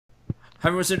Hi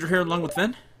everyone, Cendril here along with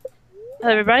Finn.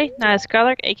 Hello everybody, Nice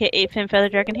Skylark, aka Finn Feather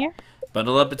Dragon here.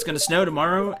 Bundle up, it's gonna snow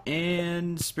tomorrow,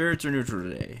 and spirits are neutral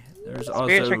today. There's Spirits are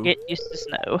also get used to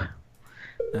snow.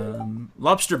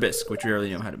 lobster bisque, which we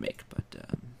already know how to make, but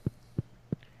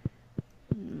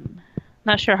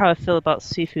Not sure how I feel about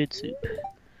seafood soup.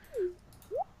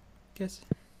 guess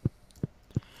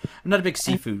I'm not a big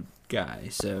seafood guy,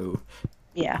 so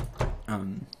Yeah.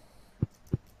 um,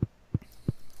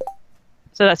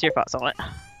 So that's your thoughts on it.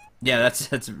 yeah, that's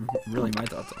really my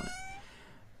thoughts on it.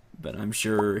 But I'm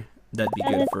sure that'd be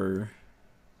good for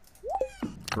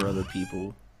other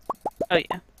people. Oh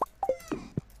yeah.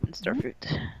 And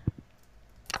starfruit.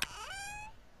 I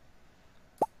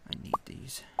need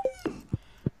these.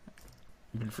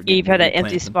 You've had an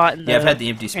empty spot in the... Yeah, I've had the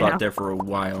empty spot now. there for a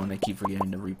while, and I keep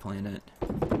forgetting to replant it.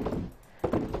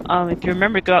 If you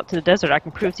remember to go out to the desert, I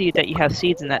can prove to you that you have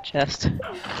seeds in that chest.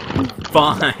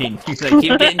 Fine. I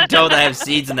keep getting told I have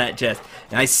seeds in that chest,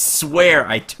 and I swear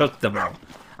I took them all.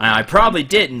 I probably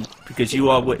didn't, because you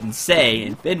all wouldn't say,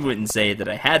 and Finn wouldn't say that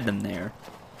I had them there.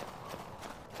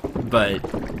 But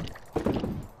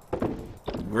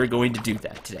we're going to do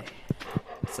that today.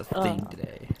 It's a thing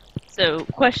today. So,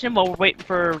 question while we're waiting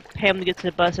for Pam to get to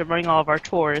the bus and running all of our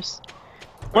chores.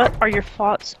 What are your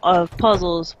thoughts of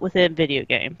puzzles within video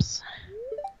games?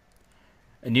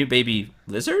 A new baby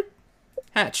lizard?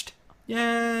 Hatched.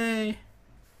 Yay!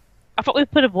 I thought we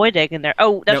put a void egg in there.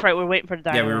 Oh, that's Nope. right, we're waiting for the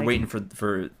dino Yeah, we were egg. waiting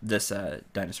for this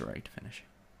dinosaur egg to finish.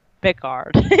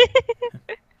 Picard.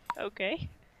 Okay.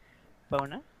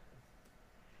 Bona.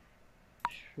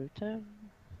 Shruta.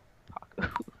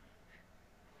 Paku.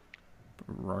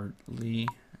 Bartley.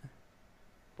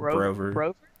 Brover.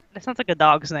 Brover. That sounds like a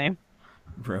dog's name.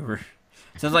 Brover.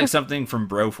 Sounds like something from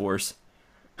Broforce.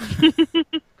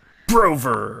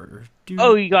 Brover! Dude.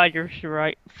 Oh, you got your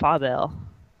right. Fabel.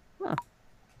 Huh.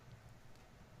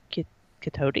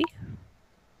 Katodi?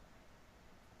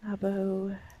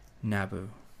 Nabo. Nabu.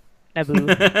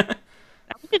 Naboo.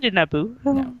 We could do Naboo.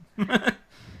 No.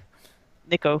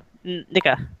 Nico.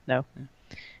 Nika. No.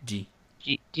 G.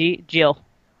 Jill.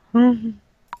 Shino.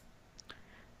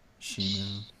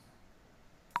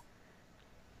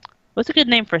 What's a good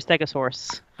name for a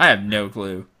stegosaurus? I have no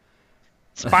clue.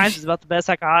 Spines is about the best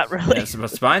I got, really. Yes, but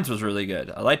Spines was really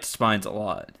good. I liked Spines a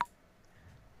lot.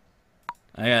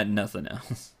 I got nothing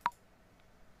else.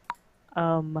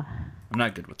 I'm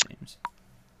not good with names.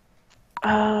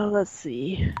 Let's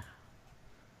see.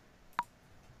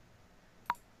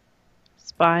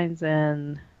 Spines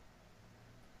and...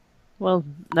 Well,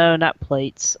 no, not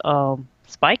plates.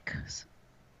 Spikes?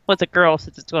 Well, it's a girl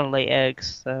since it's going to lay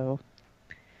eggs, so...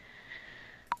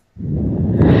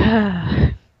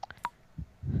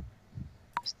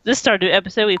 This Stardew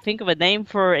episode, we think of a name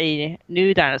for a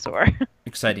new dinosaur.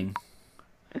 Exciting.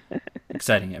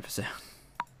 Exciting episode.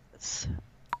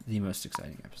 The most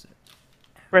exciting episode.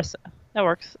 Brissa. That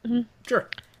works. Mhm. Sure.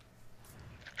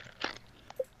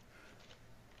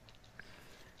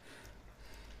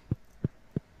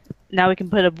 Now we can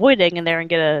put a void egg in there and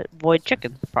get a void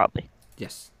chicken, probably.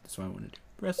 Yes, that's what I wanted to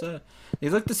do. Bressa. They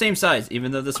look the same size,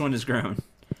 even though this one is grown.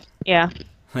 Yeah.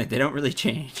 Like, they don't really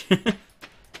change.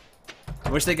 I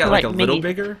wish they got, Like like, a little mini-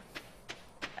 bigger.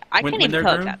 I When can't even they're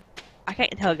tell grown? I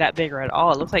can't tell it got bigger at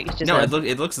all. It looks like it's just No, a,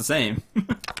 it looks the same.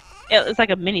 it's like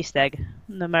a mini steg,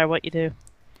 no matter what you do.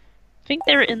 I think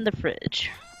they're in the fridge.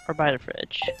 Or by the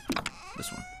fridge.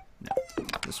 This one. No,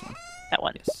 this one. That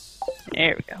one. Yes.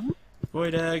 There we go.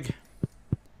 Void egg.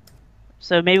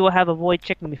 So maybe we'll have a void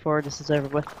chicken before this is over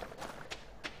with.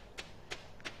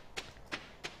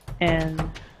 And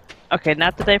okay,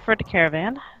 not the day for the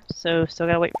caravan, so still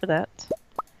gotta wait for that.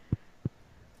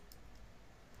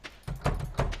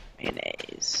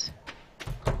 Mayonnaise.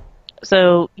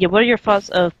 So yeah, what are your thoughts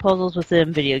of puzzles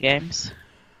within video games?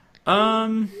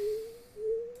 Now,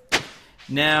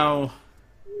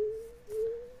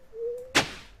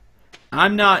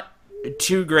 I'm not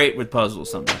too great with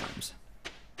puzzles sometimes.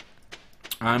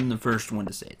 I'm the first one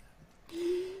to say that.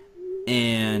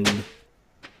 And,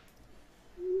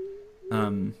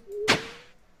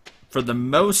 for the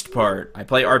most part, I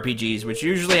play RPGs, which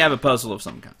usually have a puzzle of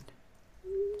some kind.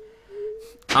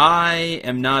 I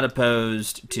am not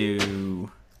opposed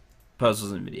to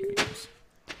puzzles in video games.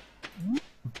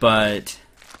 But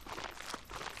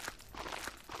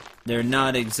they're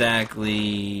not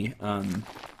exactly,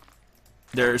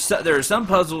 there are some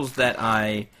puzzles that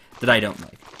I don't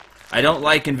like. I don't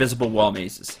like invisible wall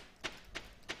mazes.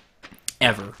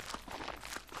 Ever.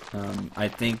 I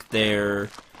think they're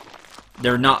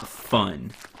not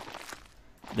fun.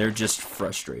 They're just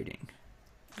frustrating.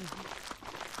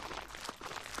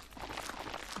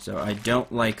 So I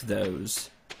don't like those.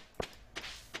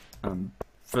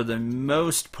 For the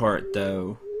most part,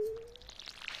 though,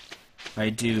 I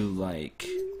do like.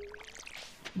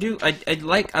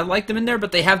 I like them in there,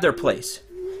 but they have their place.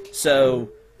 So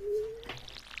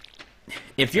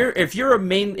if you're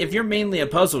mainly a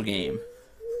puzzle game,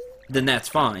 then that's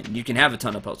fine. You can have a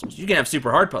ton of puzzles. You can have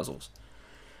super hard puzzles.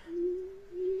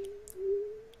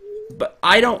 But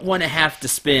I don't want to have to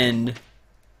spend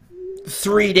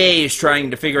 3 days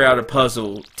trying to figure out a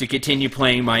puzzle to continue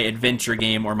playing my adventure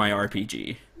game or my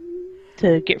RPG.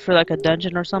 To get for like a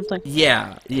dungeon or something?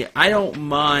 Yeah. I don't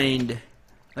mind.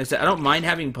 Like I said, I don't mind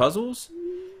having puzzles,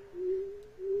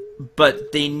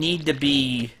 but they need to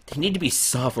be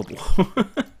solvable.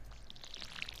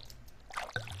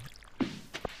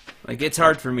 Like, it's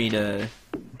hard for me to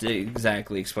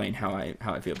exactly explain how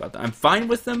I feel about that. I'm fine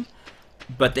with them,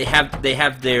 but they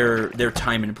have their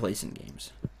time and place in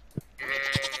games.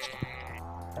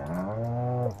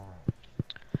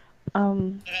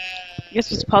 I guess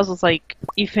with puzzles, like,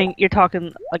 you think you're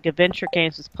talking like adventure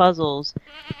games with puzzles.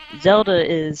 Zelda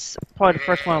is probably the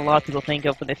first one a lot of people think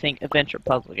of when they think adventure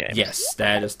puzzle games. Yes,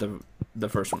 that is the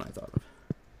first one I thought of.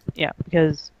 Yeah,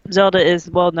 because Zelda is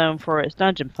well known for its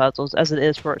dungeon puzzles as it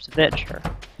is for its adventure.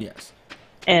 Yes.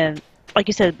 And like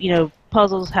you said, you know,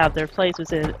 puzzles have their place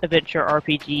within adventure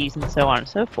RPGs and so on and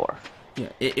so forth. Yeah,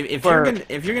 if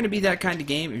you're gonna be that kind of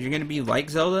game, if you're gonna be like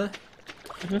Zelda,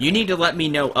 you need to let me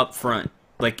know up front,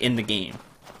 like in the game,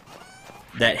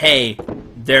 that hey,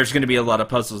 there's gonna be a lot of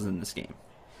puzzles in this game.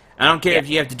 I don't care if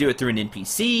you have to do it through an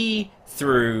NPC,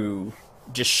 through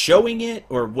just showing it,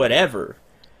 or whatever.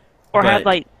 Or have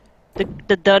like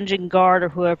the dungeon guard or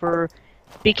whoever,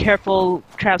 be careful,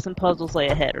 traps and puzzles lay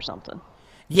ahead or something.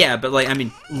 Yeah, but like, I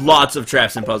mean, lots of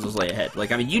traps and puzzles lay ahead.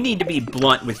 Like, I mean, you need to be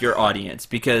blunt with your audience,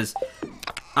 because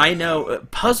I know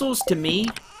puzzles, to me,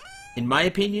 in my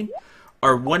opinion,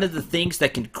 are one of the things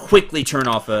that can quickly turn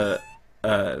off a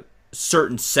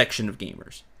certain section of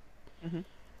gamers.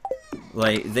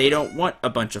 Like, they don't want a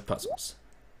bunch of puzzles.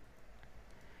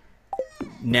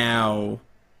 Now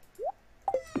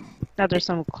there's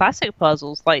some classic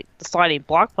puzzles, like the sliding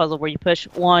block puzzle, where you push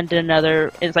one to another,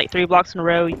 and it's like 3 blocks in a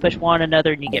row, you push one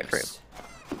another, and you get through.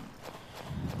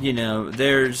 You know,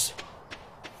 there's...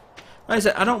 Like I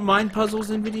said, I don't mind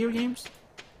puzzles in video games,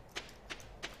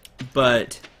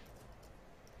 but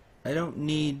I don't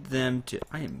need them to...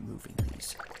 I am moving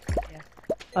these.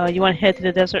 You want to head to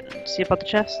the desert and see about the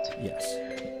chest? Yes.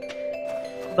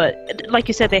 But, like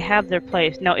you said, they have their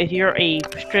place. Now, if you're a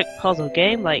strict puzzle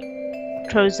game, like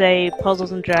Troze,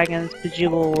 Puzzles and Dragons,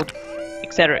 Bejeweled,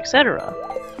 etc., etc.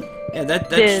 Yeah,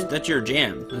 that's your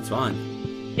jam. That's fine.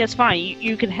 Yeah, it's fine.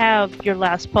 You can have your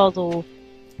last puzzle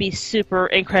be super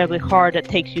incredibly hard that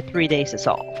takes you 3 days to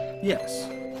solve. Yes.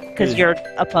 Because you're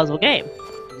a puzzle game.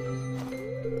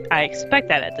 I expect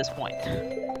that at this point.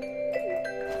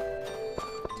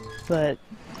 But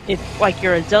if, like,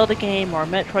 you're a Zelda game or a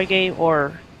Metroid game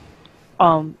or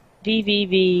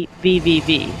VVV,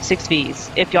 6 Vs,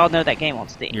 if y'all know that game on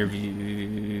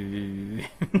Steam.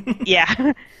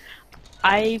 Yeah.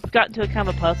 I've gotten to a kind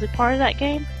of a puzzle part of that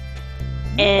game,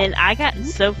 and I got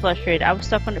so frustrated. I was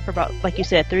stuck on it for about, like you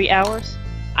said, 3 hours.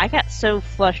 I got so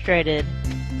frustrated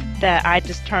that I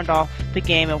just turned off the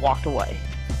game and walked away.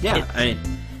 Yeah,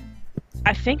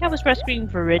 I think I was rescuing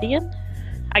Viridian.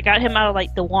 I got him out of,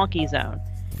 like, the wonky zone.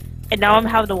 And now I'm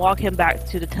having to walk him back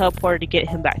to the teleporter to get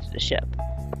him back to the ship.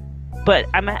 But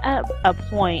I'm at a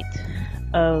point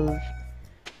of,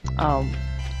 I'm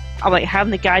like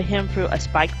having to guide him through a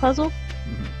spike puzzle.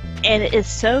 And it is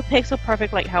so pixel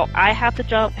perfect, like how I have to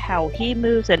jump, how he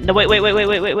moves, and no, wait.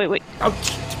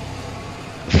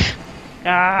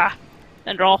 Oh,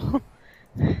 Cendril.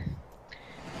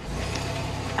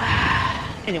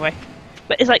 Anyway,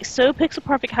 but it's like so pixel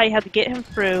perfect how you have to get him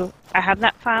through. I have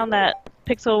not found that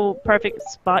pixel perfect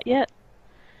spot yet,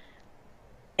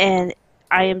 and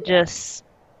I am just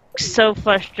so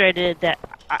frustrated that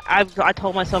I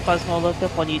told myself I was going to look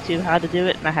up on YouTube how to do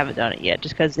it, and I haven't done it yet,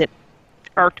 just because it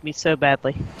irked me so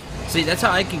badly. See, that's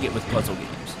how I can get with puzzle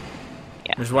games.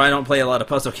 Yeah. Which is why I don't play a lot of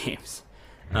puzzle games.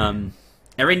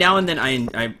 Every now and then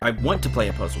I want to play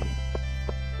a puzzle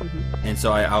game. And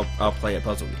so I'll play a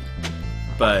puzzle game.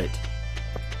 But,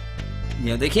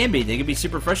 you know, they can be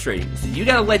super frustrating. So you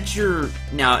gotta let your...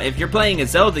 Now, if you're playing a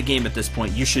Zelda game at this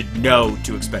point, you should know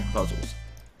to expect puzzles.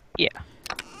 Yeah.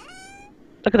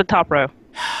 Look at the top row.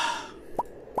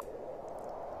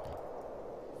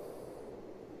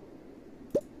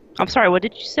 I'm sorry, what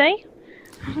did you say?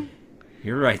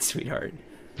 You're right, sweetheart.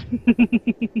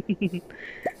 I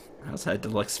also had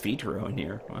deluxe feet row in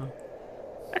here. Wow.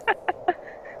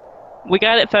 We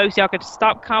got it, folks. Y'all can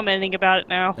stop commenting about it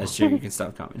now. That's true. You can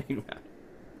stop commenting about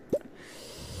it.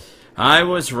 I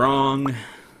was wrong.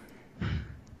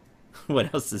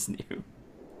 What else is new?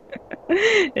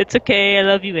 It's okay. I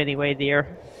love you anyway,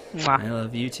 dear. I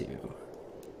love you too.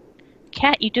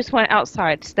 Cat, you just went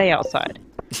outside. Stay outside.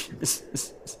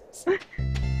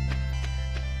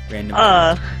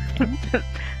 Random.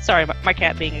 Sorry, my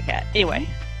cat being a cat. Anyway.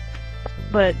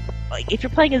 But, like, if you're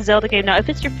playing a Zelda game, now, if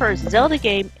it's your first Zelda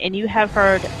game and you have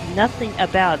heard nothing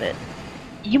about it,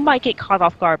 you might get caught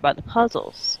off guard by the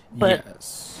puzzles. But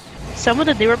yes. some of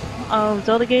the newer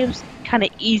Zelda games kind of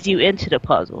ease you into the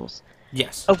puzzles.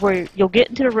 Yes. Of where you'll get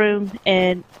into the room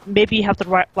and maybe you have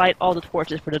to light all the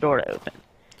torches for the door to open.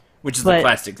 Which is the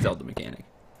classic Zelda mechanic.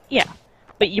 Yeah.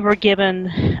 But you were given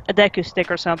a Deku stick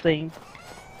or something,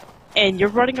 and you're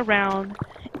running around,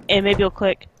 and maybe you'll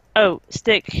click, oh,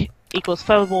 stick equals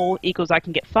flammable equals I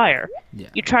can get fire. Yeah.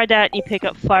 You try that, and you pick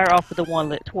up fire off with a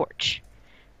one-lit torch.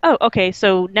 Oh, okay,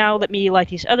 so now let me light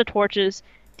these other torches.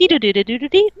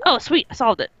 Dee-doo-doo-doo-doo-dee. Oh, sweet, I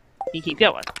solved it. You keep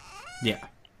going. Yeah.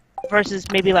 Versus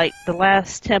maybe like the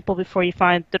last temple before you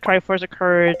find the Triforce of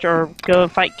Courage or go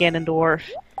and fight Ganondorf.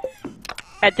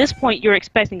 At this point, you're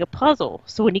expecting a puzzle.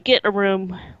 So when you get a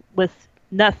room with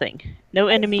nothing, no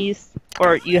enemies,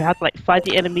 or you have to like fight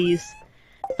the enemies,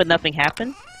 but nothing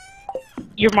happened,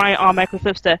 your mind automatically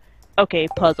flips to, okay,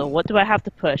 puzzle. What do I have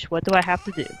to push? What do I have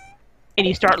to do? And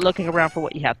you start looking around for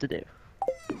what you have to do.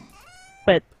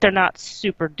 But they're not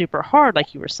super duper hard,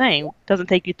 like you were saying. It doesn't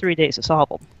take you 3 days to solve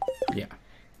them. Yeah.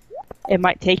 It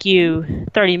might take you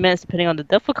 30 minutes depending on the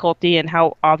difficulty and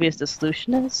how obvious the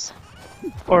solution is.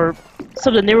 Or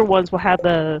some of the newer ones will have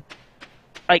a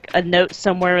note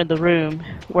somewhere in the room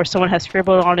where someone has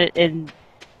scribbled on it and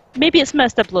maybe it's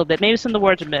messed up a little bit. Maybe some of the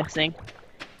words are missing.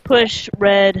 Push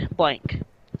red blank.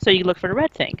 So you look for the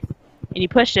red thing. And you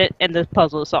push it and the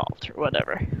puzzle is solved or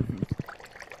whatever.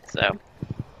 So.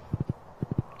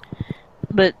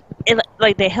 But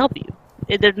they help you.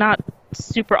 They're not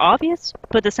super obvious,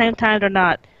 but at the same time they're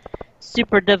not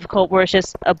super difficult where it's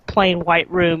just a plain white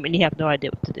room and you have no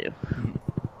idea what to do.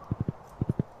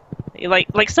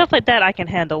 Like stuff like that I can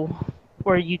handle,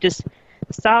 where you just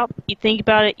stop, you think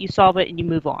about it, you solve it, and you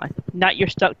move on. Not you're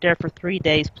stuck there for 3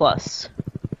 days plus.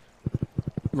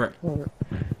 Right.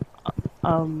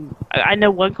 I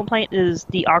know one complaint is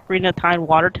the Ocarina of Time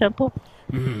water temple.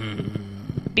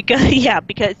 Because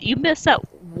you miss out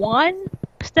one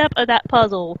step of that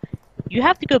puzzle, you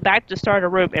have to go back to the start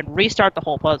of the room and restart the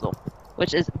whole puzzle,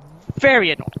 which is very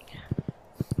annoying.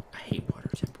 I hate water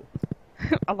temple.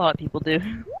 A lot of people do.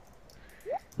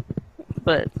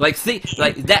 But that's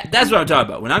what I'm talking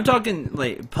about. When I'm talking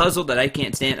like puzzle that I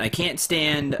can't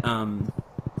stand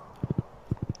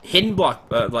hidden block,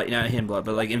 not hidden block,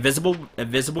 but like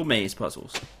invisible maze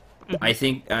puzzles. I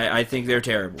think they're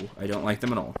terrible. I don't like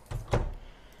them at all.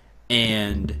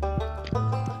 And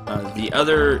the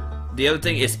other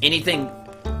thing is anything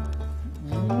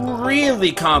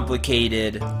really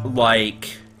complicated,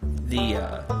 like the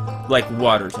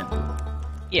water temple.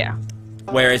 yeah,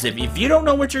 Whereas if you don't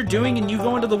know what you're doing and you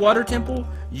go into the water temple,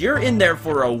 you're in there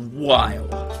for a while.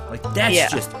 Like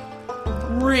that's just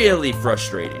really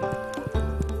frustrating.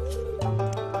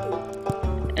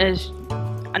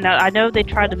 I know they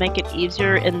tried to make it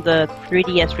easier in the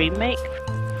 3DS remake.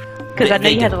 Because I know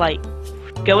you had to, like,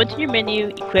 go into your menu,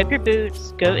 equip your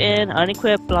boots, go in,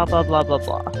 unequip, blah, blah, blah, blah,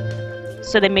 blah.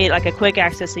 So they made, like, a quick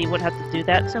access so you wouldn't have to do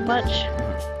that so much.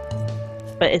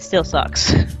 But it still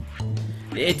sucks.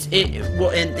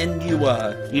 Well, and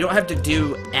you don't have to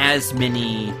do as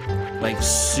many, like,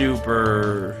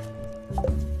 super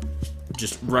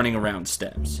just running around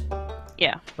steps.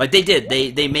 Yeah. Like, they did.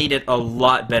 They made it a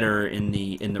lot better in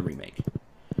the remake.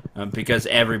 Because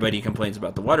everybody complains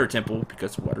about the water temple,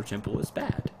 because the water temple is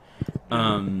bad.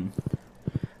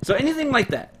 So anything like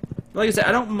that. Like I said,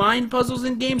 I don't mind puzzles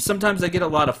in games. Sometimes I get a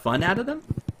lot of fun out of them.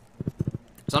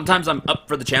 Sometimes I'm up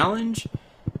for the challenge.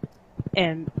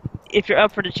 And if you're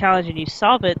up for the challenge and you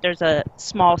solve it, there's a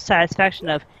small satisfaction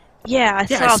of, I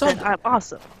solved it. I'm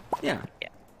awesome. Yeah.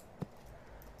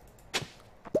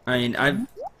 I mean,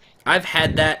 I've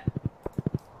had that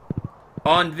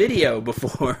on video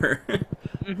before.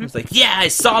 It's like, I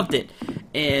solved it,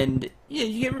 and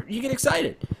you get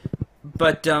excited.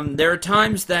 But there are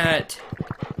times that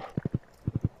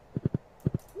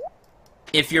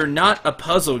if you're not a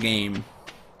puzzle game,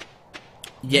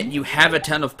 yet you have a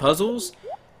ton of puzzles,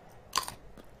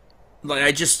 like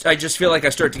I just feel like I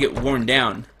start to get worn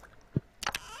down.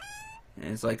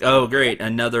 And it's like, oh great,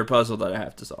 another puzzle that I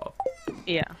have to solve.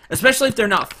 Yeah. Especially if they're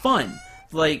not fun.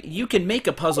 Like, you can make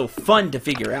a puzzle fun to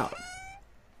figure out.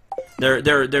 There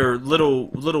are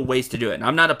little ways to do it. And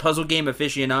I'm not a puzzle game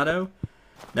aficionado.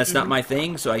 That's not my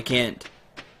thing, so I can't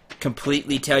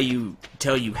completely tell you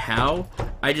how.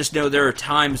 I just know there are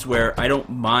times where I don't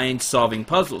mind solving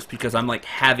puzzles because I'm like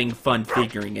having fun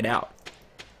figuring it out.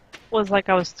 Was like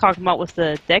I was talking about with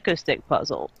the deco stick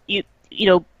puzzle. You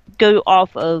know, go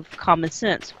off of common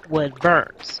sense when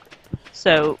burns.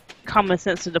 So common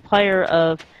sense to the player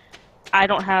of I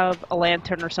don't have a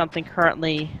lantern or something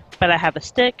currently, but I have a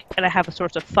stick and I have a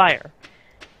source of fire.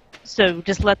 So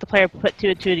just let the player put two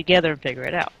and two together and figure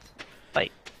it out.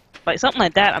 Like something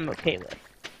like that I'm okay with.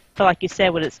 But like you said,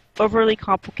 when it's overly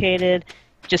complicated,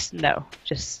 just no.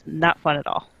 Just not fun at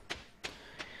all.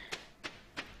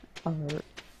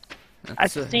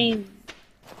 I've seen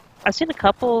a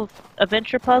couple of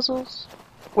adventure puzzles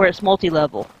where it's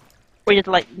multi-level. Where you have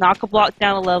to like knock a block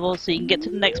down a level so you can get to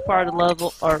the next part of the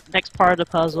level or next part of the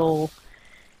puzzle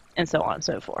and so on and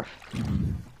so forth.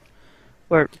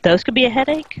 Where those could be a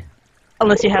headache.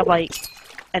 Unless you have like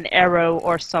an arrow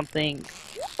or something,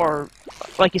 or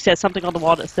like you said, something on the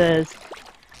wall that says,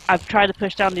 I've tried to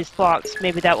push down these blocks,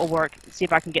 maybe that will work, see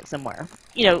if I can get somewhere.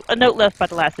 You know, a note left by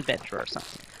the last adventure or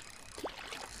something.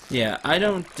 Yeah, I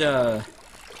don't, that's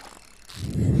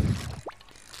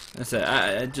it.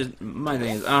 I just, my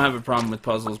thing is, I don't have a problem with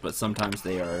puzzles, but sometimes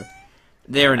they are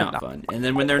not fun. And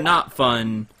then when they're not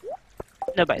fun...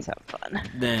 Nobody's having fun.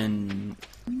 Then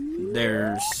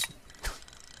there's...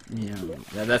 You know,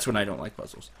 that's when I don't like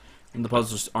puzzles. When the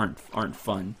puzzles aren't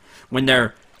fun. When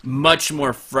they're much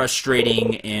more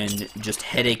frustrating and just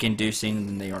headache-inducing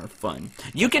than they are fun.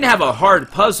 You can have a hard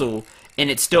puzzle and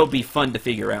it still be fun to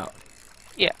figure out.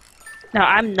 Yeah. Now,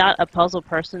 I'm not a puzzle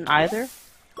person either,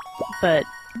 but,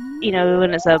 you know,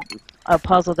 when it's a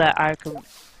puzzle that I can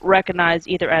recognize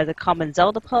either as a common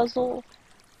Zelda puzzle,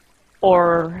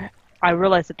 or I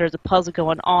realize that there's a puzzle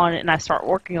going on and I start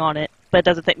working on it, but it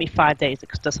doesn't take me 5 days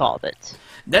to solve it.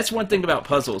 That's one thing about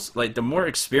puzzles. Like, the more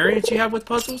experience you have with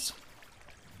puzzles,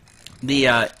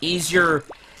 the easier,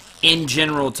 in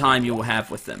general, time you will have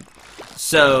with them.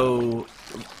 So,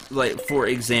 like, for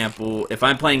example, if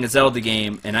I'm playing a Zelda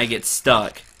game and I get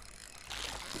stuck,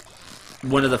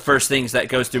 one of the first things that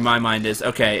goes through my mind is,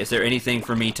 okay, is there anything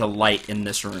for me to light in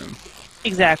this room?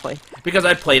 Exactly. Because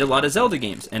I've played a lot of Zelda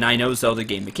games, and I know Zelda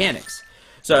game mechanics.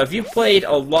 So if you've played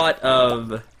a lot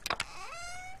of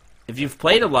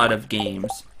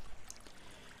games,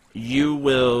 you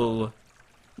will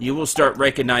start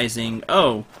recognizing,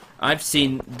 oh, I've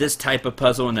seen this type of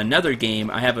puzzle in another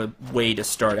game, I have a way to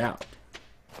start out.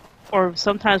 Or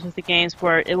sometimes with the games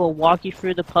where it will walk you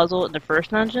through the puzzle in the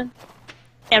first dungeon,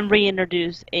 and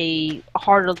reintroduce a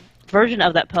harder version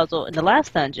of that puzzle in the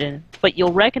last dungeon, but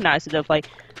you'll recognize it of like,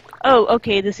 oh,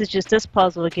 okay, this is just this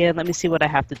puzzle again, let me see what I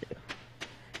have to do.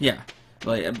 Yeah,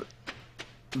 like,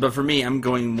 but for me, I'm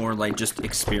going more like just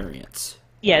experience.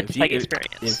 Yeah, just like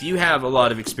experience. If you have a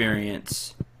lot of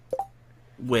experience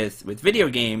with video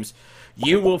games,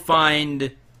 you will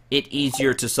find it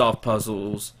easier to solve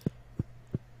puzzles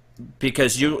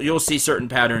because you'll see certain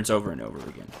patterns over and over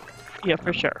again. Yeah,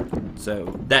 for sure. So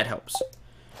that helps.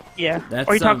 Yeah.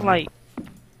 Or you're talking like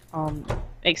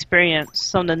experience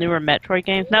some of the newer Metroid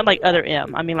games, not like other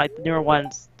M. I mean like the newer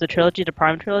ones, the trilogy, the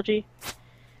Prime trilogy.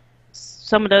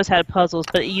 Some of those had puzzles,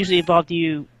 but it usually involved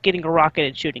you getting a rocket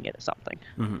and shooting it at something.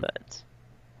 But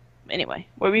anyway,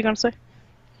 what were you gonna say?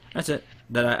 That's it.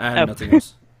 That I had nothing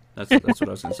else. That's what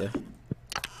I was gonna say.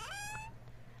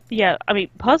 Yeah, I mean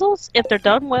puzzles, if they're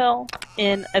done well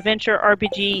in adventure,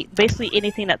 RPG, basically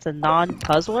anything that's a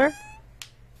non-puzzler,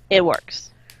 it works.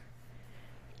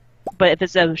 But if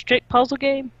it's a strict puzzle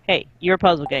game, hey, you're a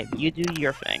puzzle game. You do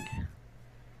your thing.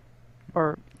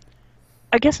 Or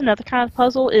I guess another kind of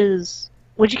puzzle is,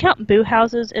 would you count Boo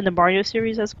houses in the Mario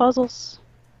series as puzzles?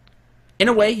 In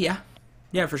a way, yeah.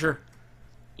 Yeah, for sure.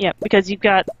 Yeah, because you've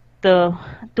got the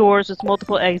doors with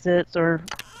multiple exits, or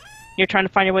you're trying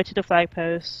to find your way to the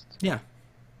flagpost. Yeah.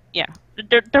 Yeah.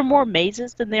 They're more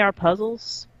mazes than they are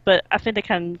puzzles, but I think they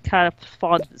kind of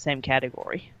fall into the same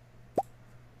category.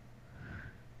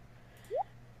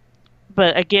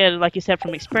 But again, like you said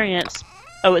from experience,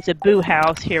 oh, it's a Boo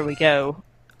house, here we go.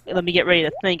 Let me get ready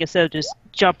to think instead of just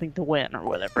jumping to win or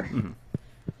whatever.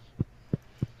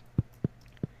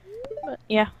 But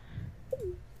yeah.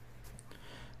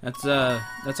 That's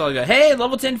all I got. Hey,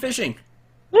 level 10 fishing.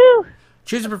 Woo!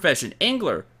 Choose a profession.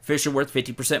 Angler. Fish are worth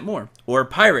 50% more. Or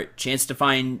pirate. Chance to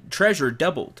find treasure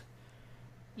doubled.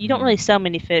 You don't really sell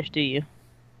many fish, do you?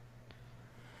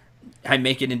 I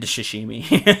make it into sashimi.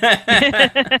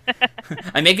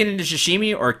 I make it into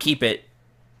sashimi or keep it.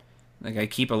 Like, I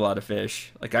keep a lot of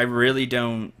fish. Like, I really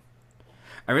don't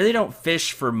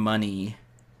fish for money.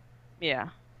 Yeah.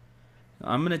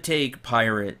 I'm gonna take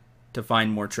pirate to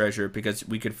find more treasure because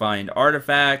we could find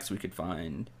artifacts, we could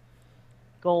find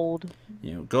Gold.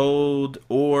 gold,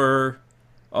 ore,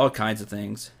 all kinds of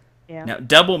things. Yeah. Now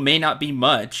double may not be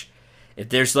much. If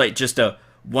there's like just a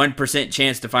 1%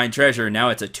 chance to find treasure, now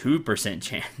it's a 2%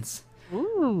 chance.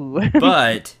 Ooh.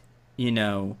 But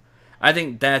I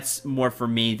think that's more for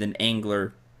me than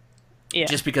angler, Yeah.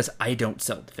 just because I don't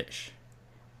sell the fish.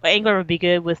 Angler would be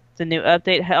good with the new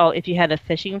update. How if you had a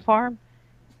fishing farm,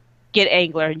 get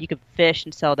angler and you could fish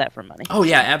and sell that for money. Oh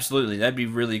yeah, absolutely. That'd be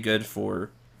really good for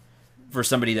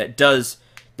somebody that does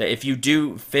that. If you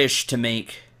do fish to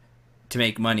make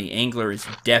money, angler is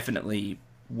definitely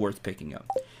worth picking up.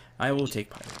 I will take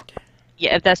pirate.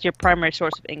 Yeah, if that's your primary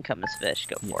source of income is fish,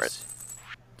 go for it.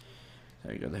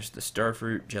 There you go. There's the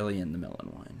starfruit jelly and the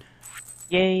melon wine.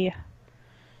 Yay.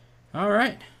 All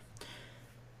right.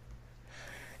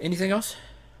 Anything else?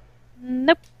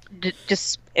 Nope.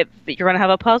 Just if you're gonna have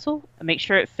a puzzle, make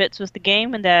sure it fits with the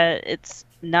game and that it's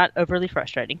not overly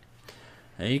frustrating.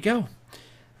 There you go.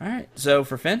 All right. So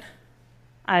for Finn,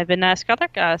 I've been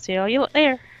Skylark. I'll see all you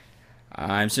later.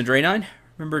 I'm Cendril 9.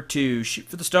 Remember to shoot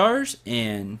for the stars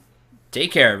and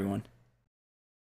take care, everyone.